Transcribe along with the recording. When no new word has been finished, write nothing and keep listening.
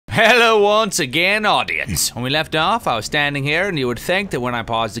Hello once again, audience. When we left off, I was standing here, and you would think that when I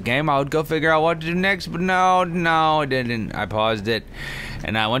paused the game, I would go figure out what to do next, but no, I didn't. I paused it,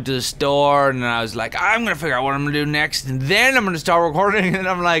 and I went to the store, and I was like, I'm gonna figure out what I'm gonna do next, and then I'm gonna start recording, and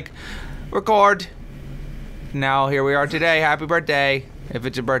I'm like, record. Now, here we are today. Happy birthday, if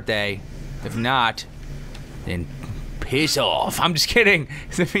it's a birthday. If not, then piss off. I'm just kidding.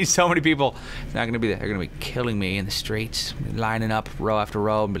 There's gonna be so many people. It's not gonna be. They're gonna be killing me in the streets, lining up row after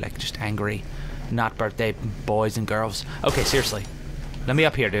row, and be like just angry. Not birthday boys and girls. Okay, seriously, let me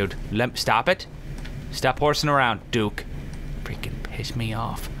up here, dude. Stop it. Stop horsing around, Duke. Freaking piss me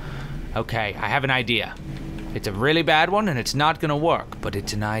off. Okay, I have an idea. It's a really bad one, and it's not gonna work, but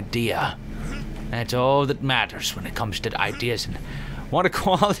it's an idea. That's all that matters when it comes to ideas. And what a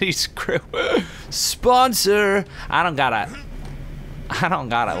quality screw. Sponsor. I don't gotta.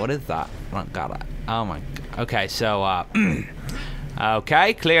 What is that? I don't gotta. Oh my. Okay, so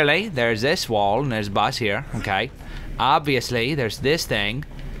okay, clearly there's this wall and there's a bus here. Okay, obviously there's this thing.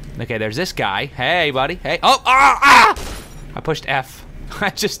 Okay, there's this guy. Hey, buddy. Hey. Oh, I pushed F. I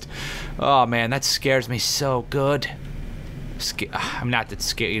just. Oh man, that scares me so good. I'm not that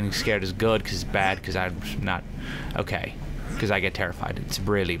scared. Getting scared is good because it's bad because I'm not. Okay. Because I get terrified. It's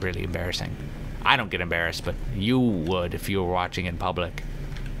really, really embarrassing. I don't get embarrassed, but you would if you were watching in public.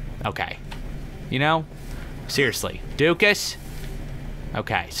 Okay. You know? Seriously. Ducus?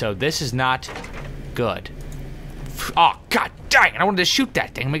 Okay, so this is not good. Oh, god dang it! I wanted to shoot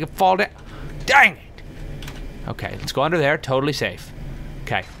that thing and make it fall down. Dang it! Okay, let's go under there. Totally safe.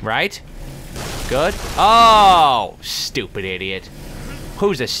 Okay, right? Good. Oh! Stupid idiot.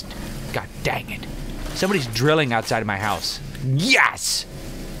 Who's this? God dang it. Somebody's drilling outside of my house. Yes!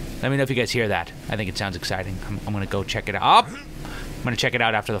 Let me know if you guys hear that. I think it sounds exciting. I'm gonna go check it out. I'm gonna check it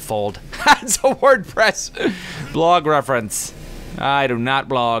out after the fold. It's a WordPress blog reference. I do not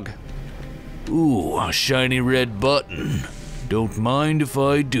blog. Ooh, a shiny red button. Don't mind if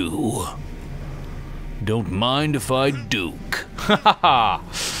I do. Don't mind if I duke.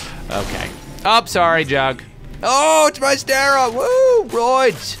 Okay. Oh, sorry, Jug. Oh, it's my Stera. Woo,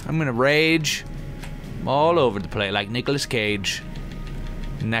 roids. I'm gonna rage. All over the place, like Nicolas Cage.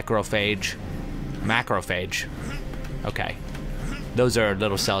 Necrophage. Macrophage. Okay. Those are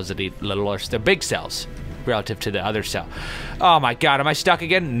little cells that eat little, they're big cells relative to the other cell. Oh my god, am I stuck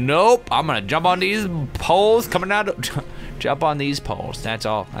again? Nope. I'm gonna jump on these poles coming out of, jump on these poles. That's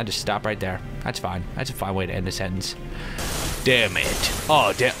all. I just stop right there. That's fine. That's a fine way to end a sentence. Damn it.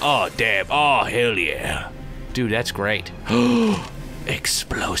 Oh, damn. Oh, hell yeah. Dude, that's great.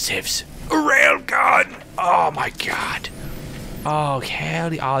 Explosives. A railgun! Oh my god. Oh,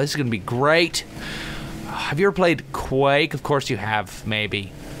 hell yeah. Oh, this is gonna be great. Have you ever played Quake? Of course you have,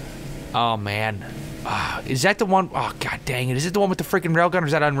 maybe. Oh, man. Is that the one? Oh, god dang it. Is it the one with the freaking railgun or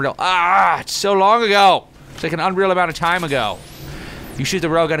is that Unreal? Ah, it's so long ago. It's like an unreal amount of time ago. You shoot the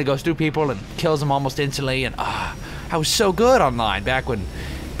railgun, it goes through people and kills them almost instantly. And I was so good online back when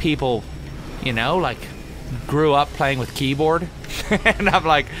people, you know, like, grew up playing with keyboard. And I'm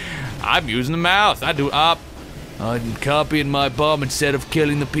like, I'm using the mouse. I'm copying my bomb instead of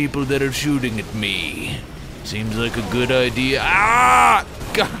killing the people that are shooting at me. Seems like a good idea. Ah!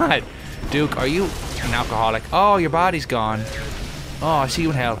 God! Duke, are you an alcoholic? Oh, your body's gone. Oh, I see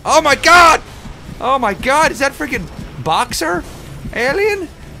you in hell. Oh my god! Oh my god, is that freaking boxer? Alien?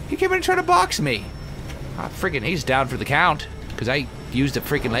 He came in and tried to box me. Freaking, he's down for the count. Because I used a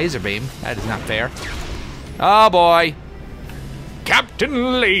freaking laser beam. That is not fair. Oh boy.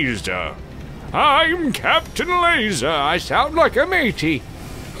 Captain Laser. I'm Captain Laser. I sound like a matey.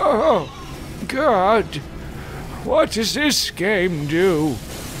 Oh, God. What does this game do?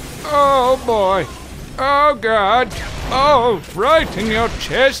 Oh, boy. Oh, God. Oh, right in your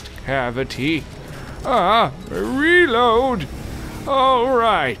chest cavity. Reload. All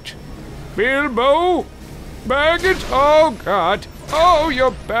right. Bilbo. Baggett. Oh, God. Oh,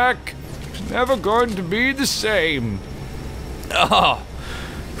 you're back. It's never going to be the same. Oh,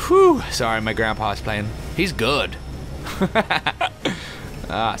 whew. Sorry, my grandpa's playing. He's good.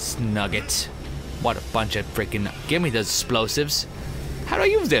 Snuggets. What a bunch of freaking... Give me those explosives. How do I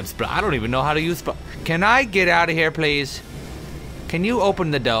use them? I don't even know how to use... Can I get out of here, please? Can you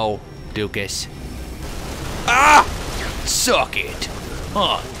open the door, Ducus? Ah! Suck it.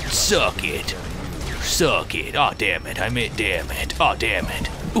 Oh, suck it. Suck it. Oh, damn it. I meant damn it. Oh, damn it.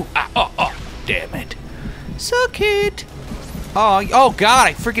 Ooh, oh, damn it. Suck it. Oh god,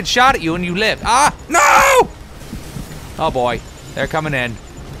 I freaking shot at you and you lived. Ah, no! Oh boy, they're coming in.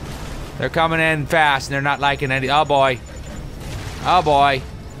 They're coming in fast and they're not liking any. Oh boy. Oh boy.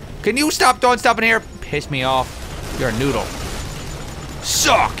 Can you stop doing stuff in here? Piss me off. You're a noodle.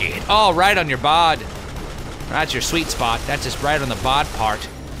 Suck it. Oh, right on your bod. That's your sweet spot. That's just right on the bod part.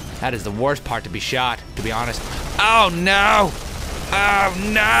 That is the worst part to be shot, to be honest. Oh, no. Oh,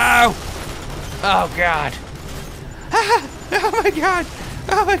 no. Oh, God. Oh, my God.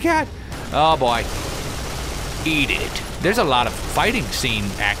 Oh, my God. Oh, boy. Eat it. There's a lot of fighting scene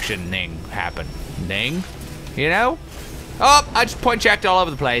action thing happening, you know? Oh, I just point checked all over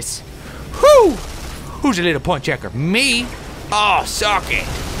the place. Whew! Who's a little point checker? Me? Oh, suck it.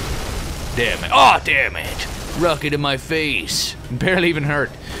 Damn it. Oh, damn it. Rocket in my face. Barely even hurt.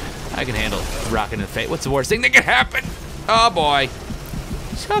 I can handle rocket in the face. What's the worst thing that can happen? Oh, boy.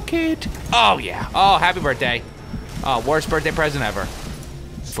 Suck it. Oh, yeah. Oh, happy birthday. Oh, worst birthday present ever.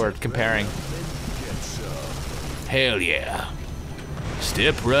 For comparing. Hell yeah.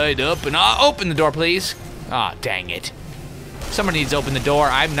 Step right up and open the door, please. Ah, dang it. Someone needs to open the door.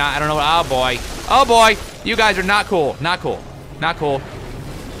 I don't know. Oh, boy. Oh, boy. You guys are not cool. Not cool. Not cool.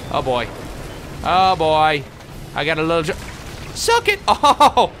 Oh, boy. Oh, boy. I got a little... Suck it.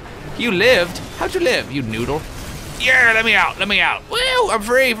 Oh, you lived. How'd you live, you noodle? Yeah, let me out. Let me out. Woo, I'm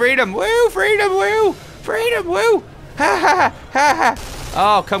free. Freedom. Woo, freedom. Woo. Freedom. Woo. Ha, ha, ha, ha.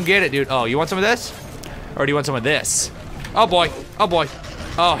 Oh, come get it, dude. Oh, you want some of this? Or do you want some of this? Oh, boy. Oh, boy.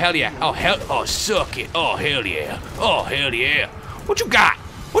 Oh, hell yeah. Oh, hell. Oh, suck it. Oh, hell yeah. Oh, hell yeah. What you got?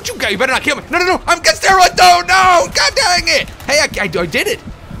 What you got? You better not kill me. No, no, no. I'm against steroids. No, no. God dang it. Hey, I did it.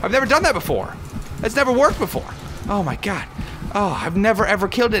 I've never done that before. That's never worked before. Oh, my God. Oh, I've never, ever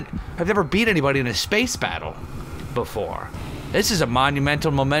killed it. I've never beat anybody in a space battle before. This is a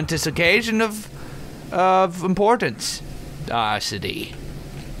monumental, momentous occasion of importance. City.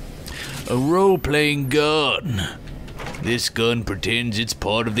 A role-playing gun. This gun pretends it's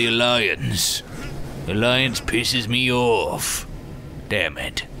part of the Alliance. The Alliance pisses me off. Damn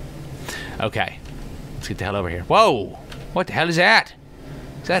it. Okay. Let's get the hell over here. Whoa! What the hell is that?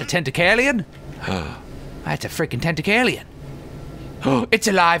 Is that a tentacalian? That's a freaking tentacalian. It's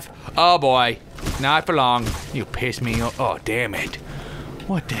alive. Oh boy. Not for long. You pissed me off. Oh, damn it.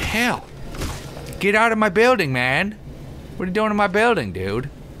 What the hell? Get out of my building, man. What are you doing in my building, dude?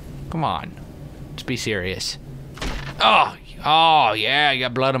 Come on. Let's be serious. Oh, yeah, you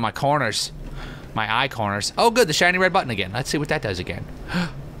got blood on my corners. My eye corners. Oh, good, the shiny red button again. Let's see what that does again.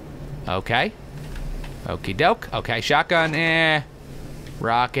 Okay. Okie doke. Okay, shotgun,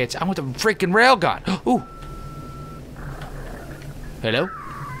 rockets. I want the freaking railgun. Ooh. Hello?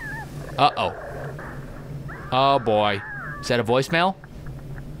 Uh-oh. Oh, boy. Is that a voicemail?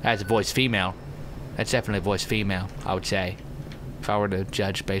 That's a voice female. That's definitely a voice female, I would say. If I were to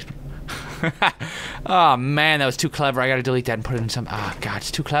judge based... Oh, man, that was too clever. I gotta delete that and put it in some... Oh, God,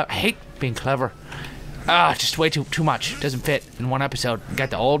 it's too clever. I hate being clever. Ah, just way too much. Doesn't fit in one episode. We got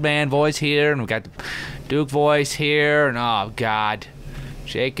the old man voice here, and we got the Duke voice here, and oh, God.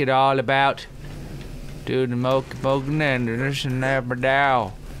 Shake it all about. Do the moking and this and never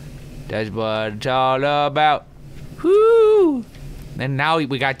down. That's what it's all about. Whoo! And now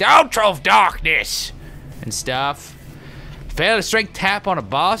we got the Ultra of Darkness and stuff. Fail a strength tap on a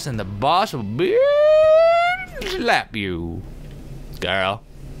boss, and the boss will slap you. Girl.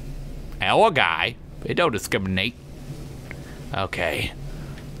 Or guy. It don't discriminate. Okay.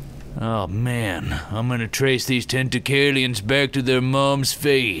 Oh, man. I'm gonna trace these tentacalians back to their mom's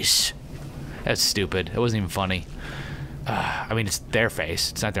face. That's stupid. It wasn't even funny. I mean, it's their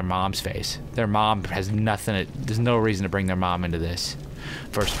face. It's not their mom's face. Their mom has nothing. There's no reason to bring their mom into this.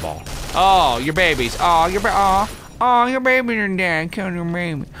 First of all. Oh, your babies. Oh, your babies are dead. Kill your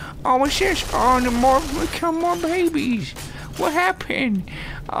baby. Oh, what's this? Oh, become more babies. What happened?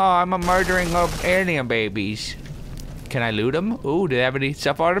 Oh, I'm a murdering of alien babies. Can I loot them? Ooh, do they have any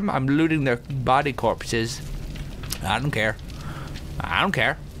stuff on them? I'm looting their body corpses. I don't care. I don't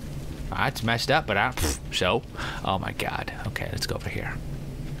care. It's messed up, but so. Oh my God. Okay, let's go over here.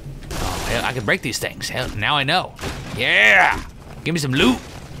 Oh, hell, I can break these things. Hell, now I know. Yeah! Give me some loot.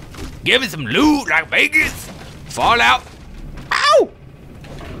 Give me some loot like Vegas. Fallout. Ow!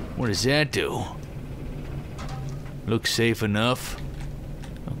 What does that do? Looks safe enough.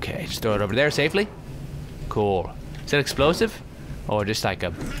 Okay, just throw it over there safely. Cool. Is that explosive? Or just like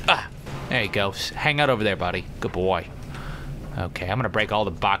a... there you go. Hang out over there, buddy. Good boy. Okay, I'm gonna break all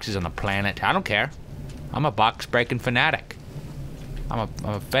the boxes on the planet. I don't care. I'm a box-breaking fanatic. I'm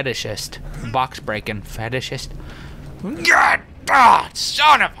a fetishist. Box-breaking fetishist. God! Ah,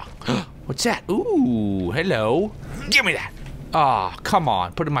 son of a... What's that? Ooh, hello. Give me that. Oh, come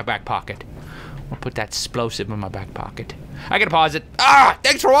on. Put it in my back pocket. I'll put that explosive in my back pocket. I gotta pause it.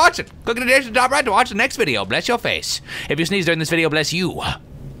 Thanks for watching. Click on the top right to watch the next video. Bless your face. If you sneeze during this video, bless you.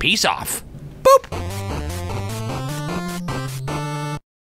 Peace off.